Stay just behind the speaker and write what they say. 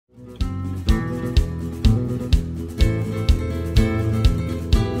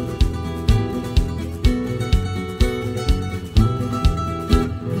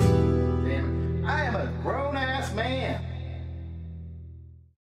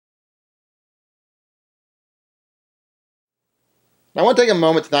Now, I want to take a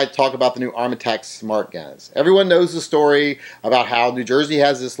moment tonight to talk about the new Armatix smart guns. Everyone knows the story about how New Jersey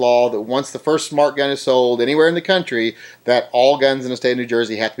has this law that once the first smart gun is sold anywhere in the country, that all guns in the state of New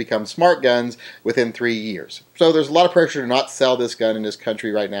Jersey have to become smart guns within 3 years. So there's a lot of pressure to not sell this gun in this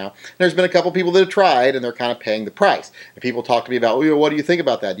country right now. There's been a couple people that have tried, and they're kind of paying the price. And people talk to me about, well, what do you think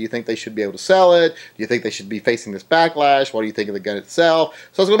about that? Do you think they should be able to sell it? Do you think they should be facing this backlash? What do you think of the gun itself?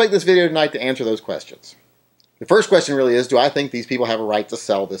 So I was going to make this video tonight to answer those questions. The first question really is, do I think these people have a right to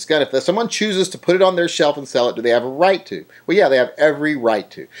sell this gun? If someone chooses to put it on their shelf and sell it, do they have a right to? Well, yeah, they have every right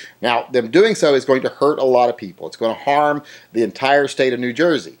to. Now, them doing so is going to hurt a lot of people. It's going to harm the entire state of New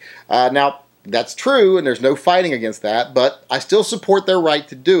Jersey. Now, that's true, and there's no fighting against that, but I still support their right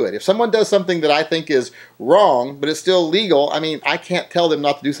to do it. If someone does something that I think is wrong, but it's still legal, I mean, I can't tell them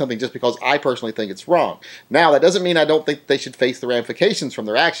not to do something just because I personally think it's wrong. Now, that doesn't mean I don't think they should face the ramifications from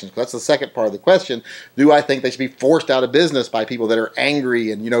their actions, because that's the second part of the question. Do I think they should be forced out of business by people that are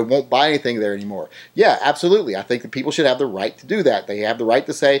angry and, won't buy anything there anymore? Yeah, absolutely. I think that people should have the right to do that. They have the right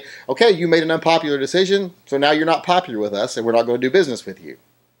to say, okay, you made an unpopular decision, so now you're not popular with us, and we're not going to do business with you.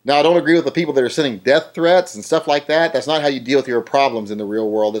 Now, I don't agree with the people that are sending death threats and stuff like that. That's not how you deal with your problems in the real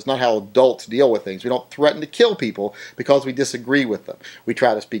world. It's not how adults deal with things. We don't threaten to kill people because we disagree with them. We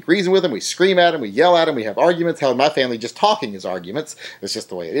try to speak reason with them. We scream at them. We yell at them. We have arguments. Hell, in my family, just talking is arguments. It's just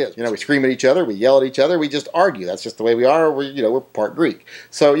the way it is. We scream at each other. We yell at each other. We just argue. That's just the way we are. We're part Greek.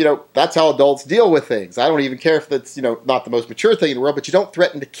 So, that's how adults deal with things. I don't even care if that's, not the most mature thing in the world, but you don't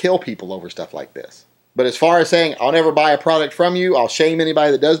threaten to kill people over stuff like this. But as far as saying, I'll never buy a product from you, I'll shame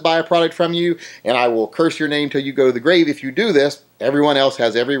anybody that does buy a product from you, and I will curse your name till you go to the grave if you do this, everyone else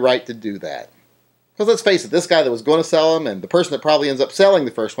has every right to do that. Because let's face it, this guy that was going to sell them and the person that probably ends up selling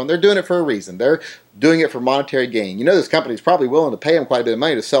the first one, they're doing it for a reason. They're doing it for monetary gain. This company's probably willing to pay them quite a bit of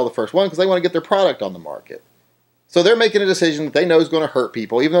money to sell the first one because they want to get their product on the market. So they're making a decision that they know is going to hurt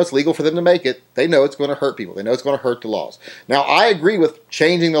people. Even though it's legal for them to make it, they know it's going to hurt people. They know it's going to hurt the laws. Now, I agree with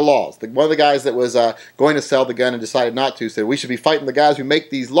changing the laws. One of the guys that was going to sell the gun and decided not to said, we should be fighting the guys who make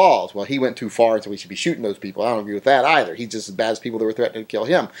these laws. Well, he went too far and said we should be shooting those people. I don't agree with that either. He's just as bad as people that were threatening to kill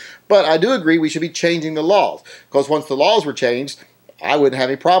him. But I do agree we should be changing the laws. Because once the laws were changed, I wouldn't have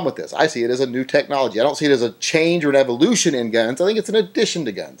any problem with this. I see it as a new technology. I don't see it as a change or an evolution in guns. I think it's an addition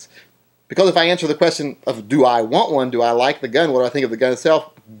to guns. Because if I answer the question of do I want one, do I like the gun, what do I think of the gun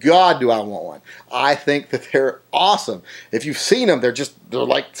itself, God, do I want one. I think that they're awesome. If you've seen them, they're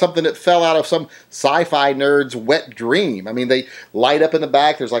like something that fell out of some sci-fi nerd's wet dream. I mean, they light up in the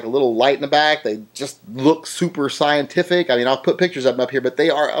back. There's like a little light in the back. They just look super scientific. I mean, I'll put pictures of them up here, but they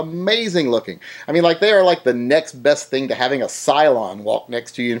are amazing looking. I mean, they are like the next best thing to having a Cylon walk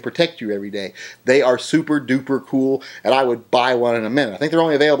next to you and protect you every day. They are super duper cool, and I would buy one in a minute. I think they're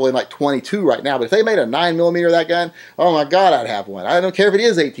only available in like 22 right now, but if they made a 9mm of that gun, oh my God, I'd have one. I don't care if it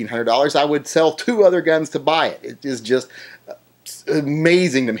is $1,800. I would sell 2 other guns to buy it. It is just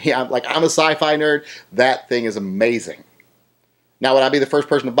amazing to me. I'm a sci-fi nerd. That thing is amazing. Now, would I be the first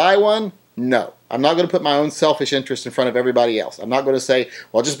person to buy one? No. I'm not going to put my own selfish interest in front of everybody else. I'm not going to say,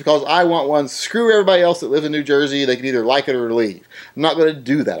 well, just because I want one, screw everybody else that lives in New Jersey. They can either like it or leave. I'm not going to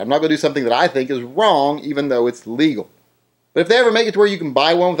do that. I'm not going to do something that I think is wrong, even though it's legal. But if they ever make it to where you can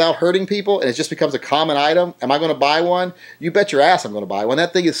buy one without hurting people and it just becomes a common item, am I going to buy one? You bet your ass I'm going to buy one.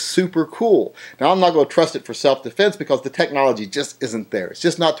 That thing is super cool. Now, I'm not going to trust it for self-defense because the technology just isn't there. It's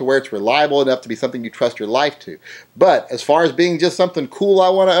just not to where it's reliable enough to be something you trust your life to. But as far as being just something cool I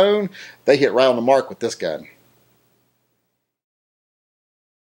want to own, they hit right on the mark with this gun.